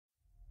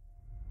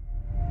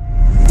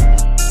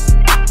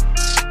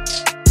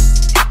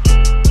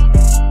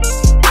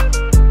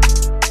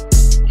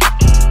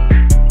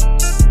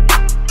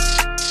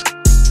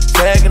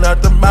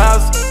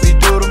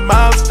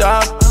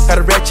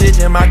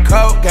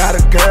got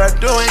a girl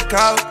doing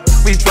coke.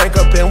 We drink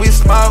up and we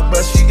smoke,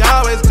 but she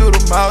always do the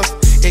most.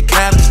 It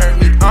kinda turned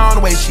me on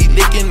the way she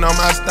licking on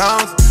my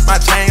stones. My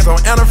chains on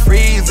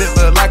antifreeze, it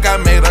look like I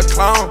made a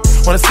clone.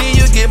 Wanna see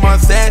you get more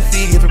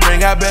sassy if it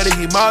bring out better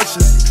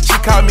emotions. She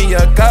called me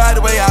a god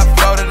the way I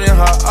floated in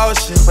her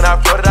ocean. When I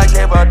floated, I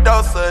gave her a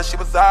dose of, she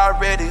was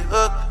already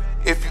hooked.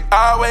 If you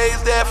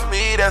always there for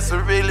me, that's a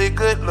really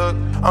good look.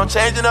 I'm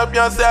changing up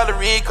your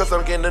salary, cause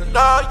I'm getting to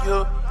know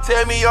you.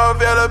 Tell me your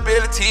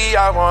availability,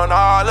 I want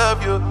all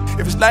of you.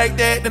 If it's like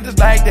that, then it's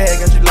like that.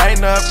 Got you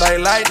lighting up like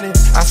lightning.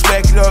 I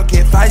smack it up,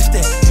 get feisty.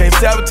 Can't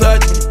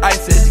sabotage me. I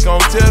said you gon'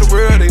 tell the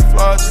world they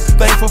flawed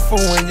you. Thankful for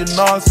when you're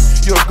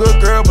nauseous. You're a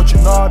good girl, but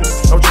you're naughty.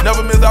 Don't you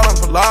never miss out on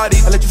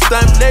Pilates. I let you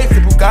stunt flex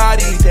in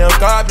Bugatti. Damn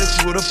God, bless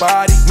you with a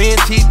body. Me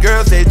and cheat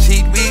girls, they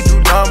cheat. We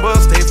do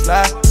numbers, they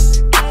fly.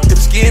 If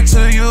it's getting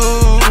to you,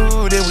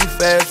 then we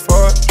fast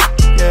forward.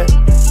 Yeah,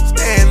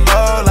 staying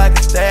low like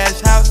a stash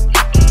house.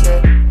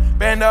 Yeah.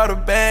 Bando to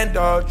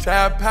bando,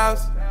 trap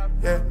house,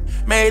 yeah.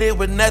 Made it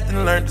with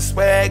nothing, learned to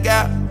swag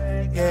out,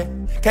 yeah.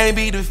 Can't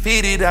be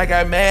defeated, I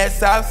got mad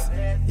sauce,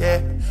 yeah.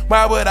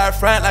 Why would I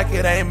front like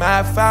it ain't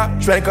my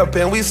fault? Drink up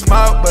and we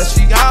smoke, but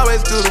she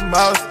always do the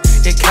most.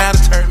 It kinda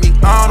turned me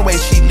on the way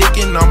she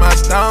licking on my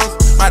stones.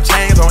 My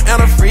chains on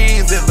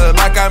antifreeze, it look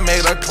like I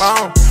made a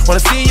clone. Wanna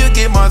see you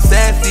get more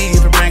sassy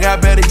if it bring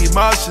out better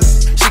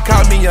emotions. She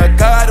called me a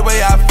god the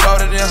way I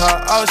floated in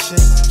her ocean.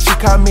 She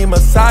called me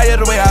Messiah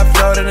the way I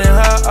floated in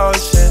her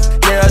ocean.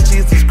 Yeah,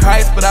 Jesus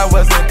Christ, but I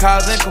wasn't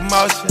causing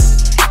commotion.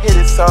 It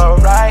is so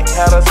right,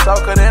 had her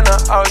soaking in the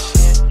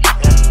ocean.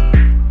 Yeah.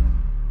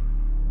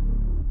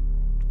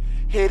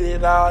 Hit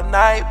it all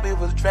night, we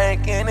was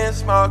drinking and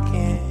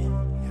smoking.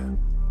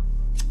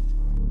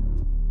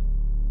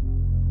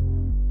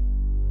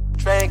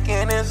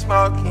 Drinking and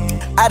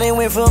smoking. I done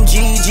went from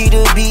GG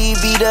to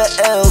BB to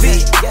LV.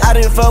 I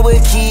done fuck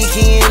with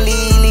Kiki and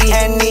Lily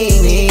and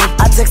Nene.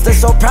 I text her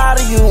so proud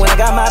of you when I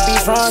got my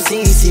beat from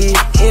CC.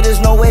 It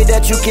is no way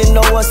that you can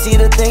know or see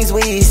the things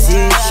we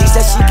see. She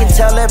said she can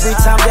tell every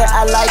time that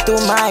I lie through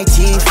my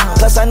teeth.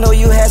 Plus I know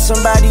you had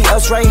somebody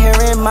else right here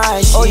in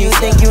my sheets. Oh, you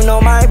think you know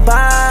my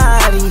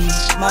body?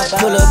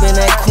 Pull up in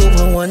that coupe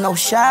and with no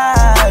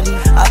shoddy.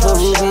 I put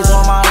rubies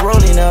on my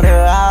rolling out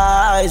her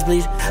eyes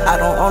bleed. I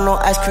don't own no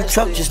ice cream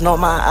truck, just know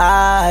my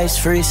eyes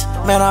freeze.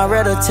 Man, I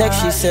read her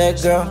text, she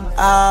said, girl,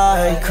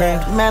 I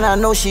cranked. Man, I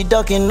know she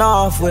ducking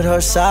off with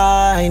her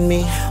side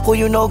me. Who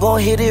you know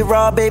gon' hit it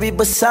raw, baby,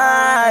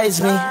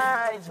 besides me?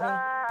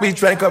 We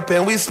drank up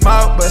and we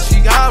smoke, but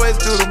she always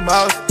do the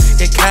most.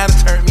 It kinda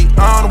turned me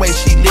on the way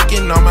she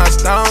licking on my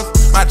stones.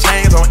 My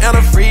chains on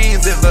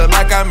antifreeze, it look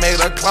like I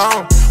made a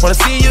clone. Wanna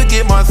see you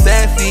get more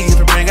sassy if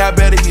it bring out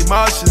better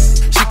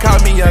emotions. She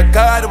called me a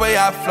god the way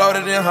I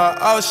floated in her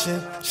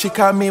ocean. She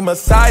called me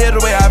Messiah the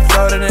way I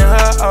floated in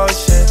her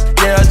ocean.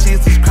 Yeah,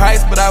 Jesus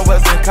Christ, but I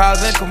wasn't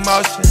causing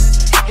commotion.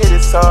 Hit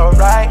it so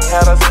right,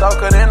 had her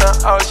soaking in the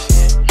ocean.